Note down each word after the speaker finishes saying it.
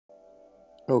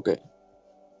Okay.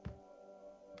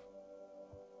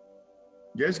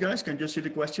 Yes, guys, can you see the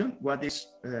question? What is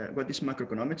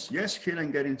macroeconomics? Yes, here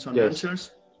I'm getting some Yes.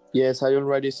 answers. Yes, I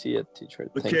already see it, teacher.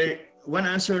 Thank you. One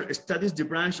answer studies the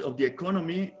branch of the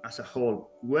economy as a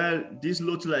whole. Well, this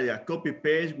looks like a copy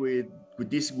paste with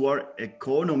this word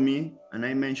economy, and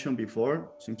I mentioned before,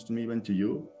 seems to me even to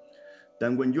you,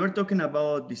 that when you're talking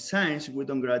about the science, we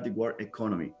don't grab the word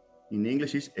economy. In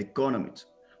English, it's economics.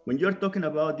 When you're talking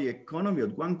about the economy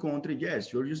of one country,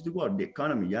 yes, you'll use the word the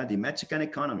economy, yeah, the Mexican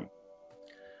economy.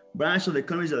 Branch of the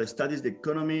economy that studies the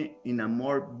economy in a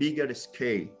more bigger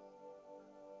scale.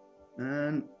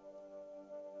 And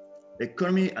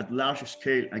economy at large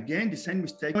scale. Again, the same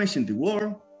mistake is in the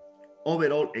world.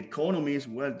 Overall economies,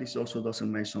 well, this also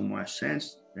doesn't make so much sense.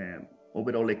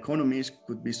 Overall economies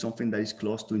could be something that is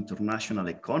close to international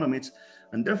economics,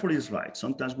 and therefore is right.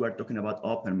 Sometimes we are talking about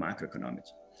open macroeconomics.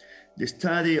 The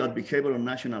study of behavioral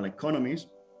national economies,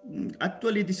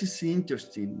 actually this is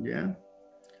interesting, yeah.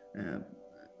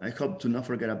 I hope to not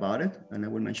forget about it, and I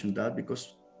will mention that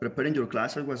because preparing your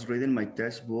class, I was reading my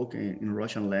textbook in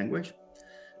Russian language,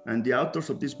 and the authors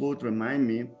of this book remind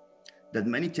me that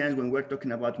many times when we're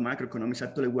talking about macroeconomics,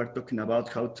 actually we're talking about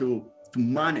how to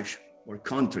manage our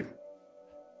country,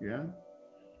 yeah.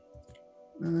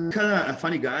 A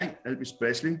funny guy, Elvis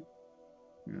Presley,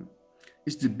 yeah.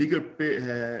 It's the bigger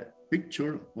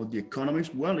picture of the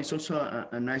economics. Well, it's also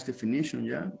a nice definition,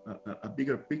 yeah. A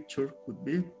bigger picture could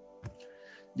be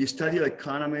the study of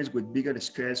economies with bigger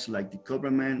scales like the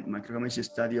government. Macroeconomics is a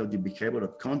study of the behavior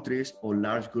of countries or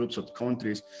large groups of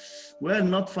countries. Well,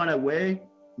 not far away,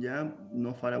 yeah,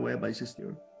 not far away, but it's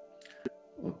still.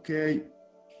 Okay,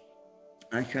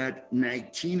 I had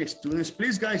 19 students.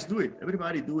 Please, guys, do it.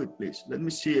 Everybody do it, please. Let me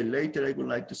see it later. I would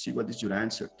like to see what is your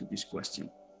answer to this question.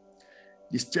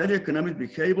 The study of economic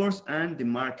behaviors and the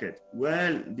market.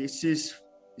 Well, this is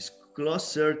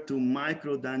closer to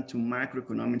micro than to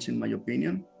macroeconomics, in my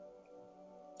opinion.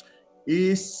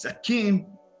 Is akin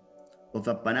of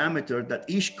a parameter that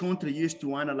each country used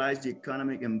to analyze the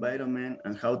economic environment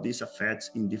and how this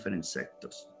affects in different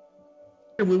sectors.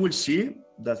 We will see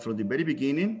that from the very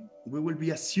beginning, we will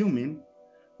be assuming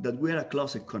that we are a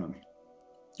closed economy.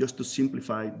 Just to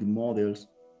simplify the models,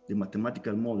 the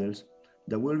mathematical models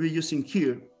that we'll be using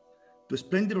here to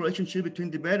explain the relationship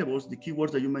between the variables, the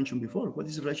keywords that you mentioned before. What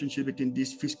is the relationship between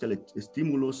this fiscal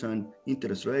stimulus and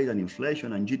interest rate and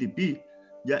inflation and GDP?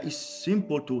 Yeah, it's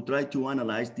simple to try to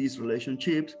analyze these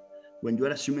relationships when you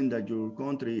are assuming that your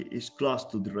country is close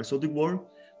to the rest of the world,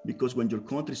 because when your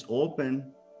country is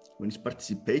open, when it's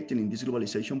participating in this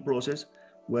globalization process,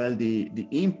 well, the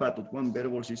impact of one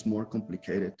variable is more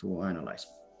complicated to analyze.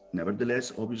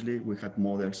 Nevertheless, obviously, we have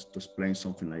models to explain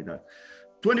something like that.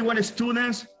 21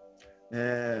 students,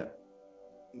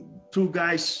 2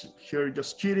 guys here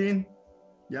just kidding.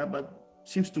 Yeah, but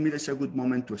seems to me that's a good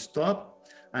moment to stop.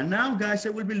 And now, guys, I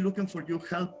will be looking for you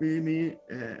helping me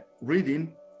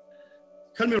reading.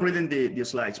 Help me reading the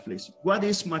slides, please. What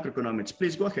is macroeconomics?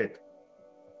 Please go ahead.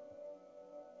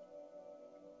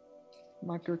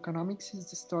 Macroeconomics is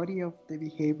the study of the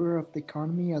behavior of the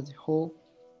economy as a whole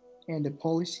and the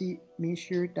policy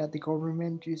measure that the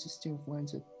government uses to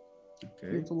influence it.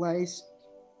 Okay. Utilize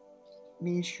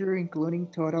measure including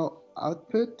total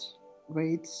output,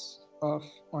 rates of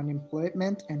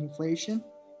unemployment and inflation,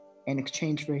 and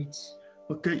exchange rates.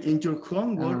 Okay, in your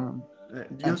homework,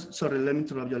 sorry, let me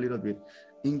interrupt you a little bit.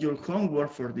 In your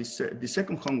homework for this, the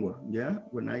second homework, yeah,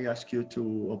 when I ask you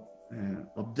to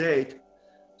update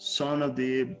some of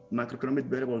the macroeconomic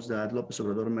variables that Lopez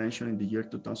Obrador mentioned in the year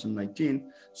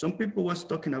 2019, some people was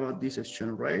talking about this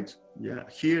exchange rate. Yeah,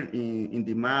 here in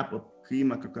the map of key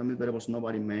macroeconomic variables,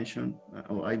 nobody mentioned,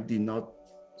 or I did not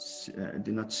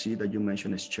see that you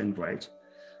mentioned exchange rates.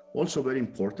 Also very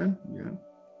important, yeah.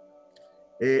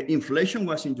 Inflation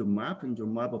was in your map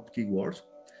of keywords.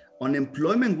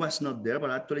 Unemployment was not there, but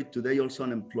actually today also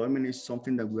unemployment is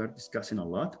something that we are discussing a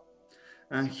lot.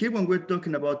 And here when we're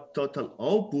talking about total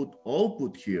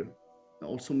output here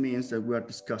also means that we are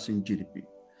discussing GDP.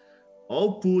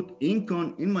 Output,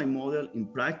 income, in my model, in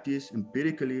practice,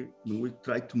 empirically, when we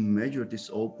try to measure this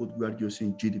output, we are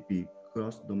using GDP,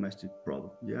 gross domestic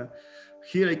product, yeah.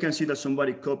 Here I can see that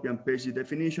somebody copy and paste the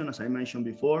definition, as I mentioned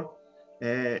before.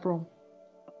 From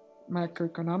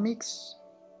macroeconomics,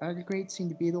 aggregates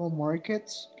individual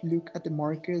markets, look at the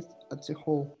market as a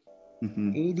whole.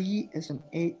 AD as an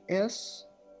AS,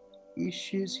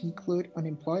 issues include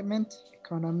unemployment,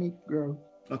 economic growth.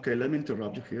 Okay, let me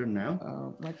interrupt you here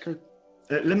now.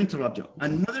 Let me interrupt you.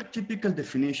 Another typical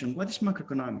definition, what is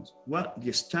macroeconomics? Well,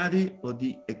 the study of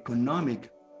the economic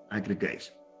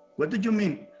aggregates. What do you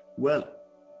mean? Well,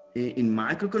 In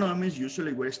macroeconomics,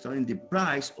 usually we're studying the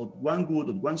price of one good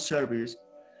or one service,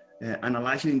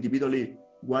 analyzing individually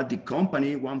what the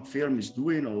company, one firm is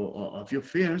doing, or a few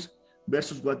firms,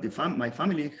 versus what my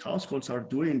family households are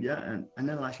doing, yeah, and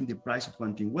analyzing the price of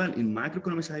one thing. Well, in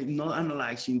macroeconomics, I'm not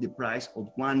analyzing the price of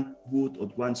one good or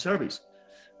one service.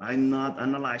 I'm not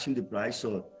analyzing the price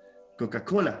of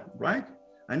Coca-Cola, right?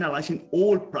 I'm analyzing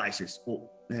all prices,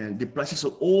 the prices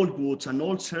of all goods and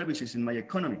all services in my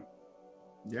economy.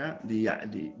 Yeah, the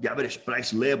average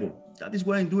price level. That is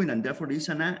what I'm doing, and therefore it's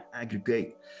an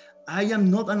aggregate. I am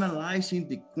not analyzing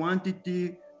the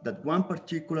quantity that one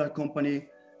particular company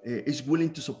is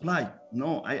willing to supply.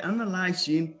 No, I'm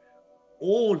analyzing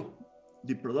all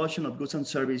the production of goods and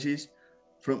services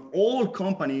from all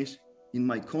companies in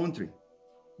my country.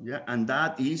 Yeah, and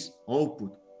that is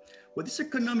output. What is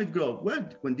economic growth? Well,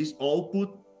 when this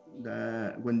output,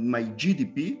 when my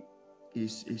GDP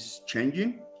is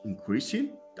changing,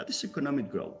 increasing, that is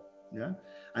economic growth. Yeah,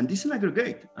 and this is an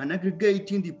aggregate, and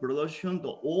aggregating the production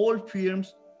of all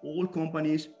firms, all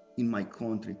companies in my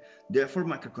country. Therefore,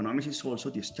 macroeconomics is also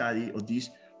the study of these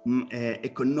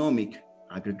economic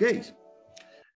aggregates.